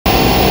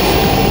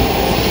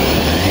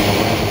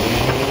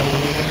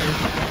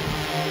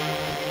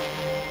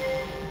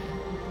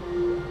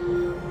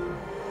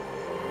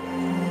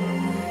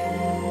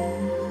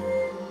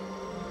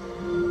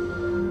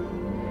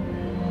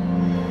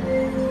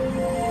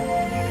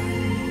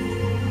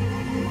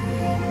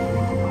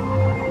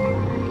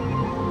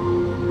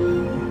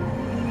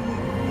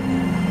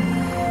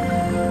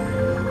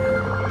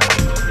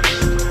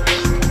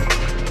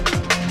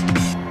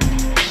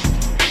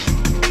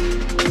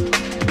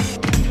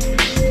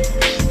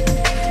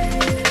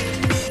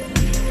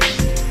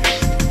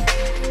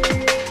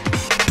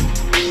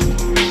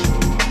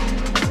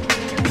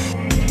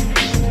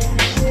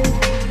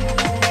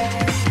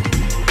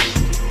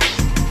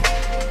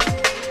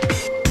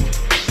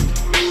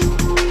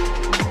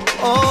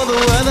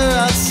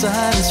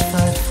outside is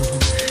frightful,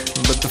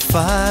 but the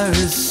fire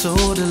is so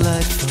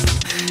delightful.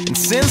 And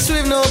since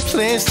we've no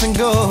place to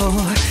go,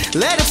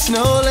 let it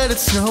snow, let it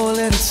snow,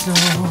 let it snow.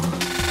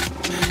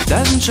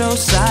 Doesn't show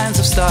signs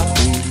of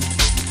stopping,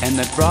 and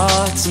I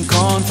brought some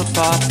corn for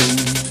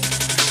popping.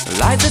 The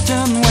lights are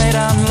turned way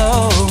down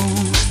low.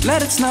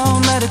 Let it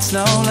snow, let it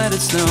snow, let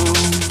it snow.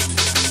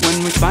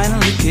 When we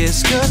finally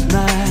kiss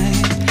goodnight,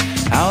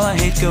 how I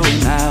hate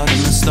going out in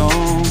the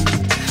storm.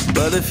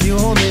 But if you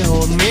only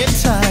hold me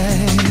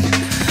tight,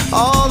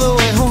 all the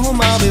way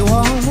home I'll be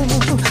warm.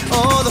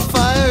 Oh, the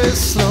fire is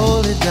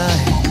slowly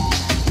dying,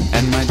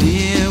 and my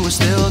dear, we're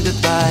still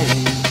goodbye.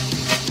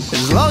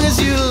 as long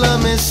as you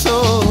love me so.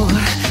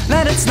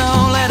 Let it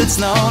snow, let it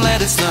snow,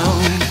 let it snow.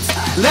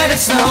 Let it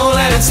snow,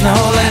 let it snow,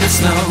 let it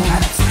snow.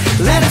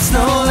 Let it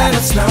snow, let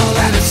it snow,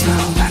 let it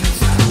snow.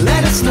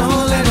 Let it snow,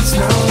 let it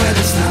snow, let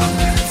it snow.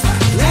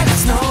 Let it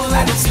snow,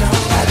 let it snow,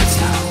 let it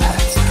snow.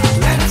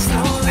 Let it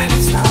snow, let it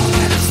snow,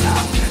 let it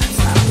snow.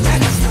 Let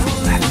it snow,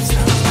 let it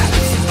snow, let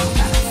it snow.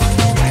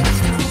 Let it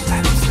snow,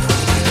 let it snow,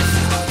 let it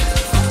snow.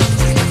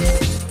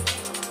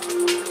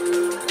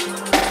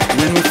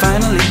 When we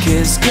finally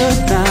kiss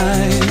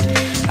goodnight,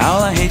 how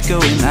I hate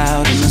going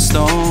out in the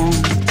storm.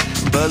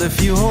 But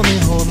if you only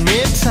hold me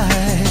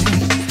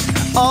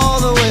tight, all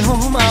the way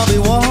home I'll be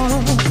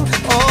warm.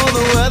 Oh,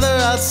 the weather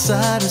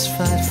outside is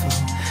frightful,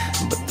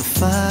 but the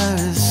fire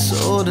is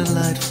so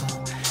delightful.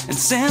 And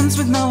since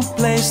with no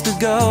place to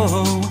go,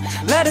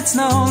 let it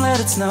snow, let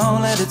it snow,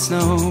 let it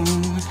snow.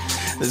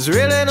 There's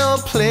really no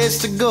place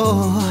to go.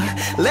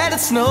 Let it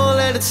snow,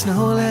 let it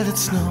snow, let it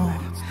snow.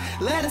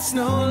 Let it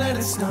snow, let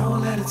it snow,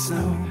 let it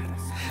snow.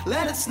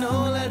 Let it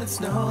snow, let it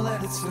snow,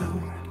 let it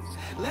snow.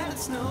 Let it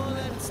snow,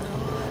 let it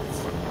snow.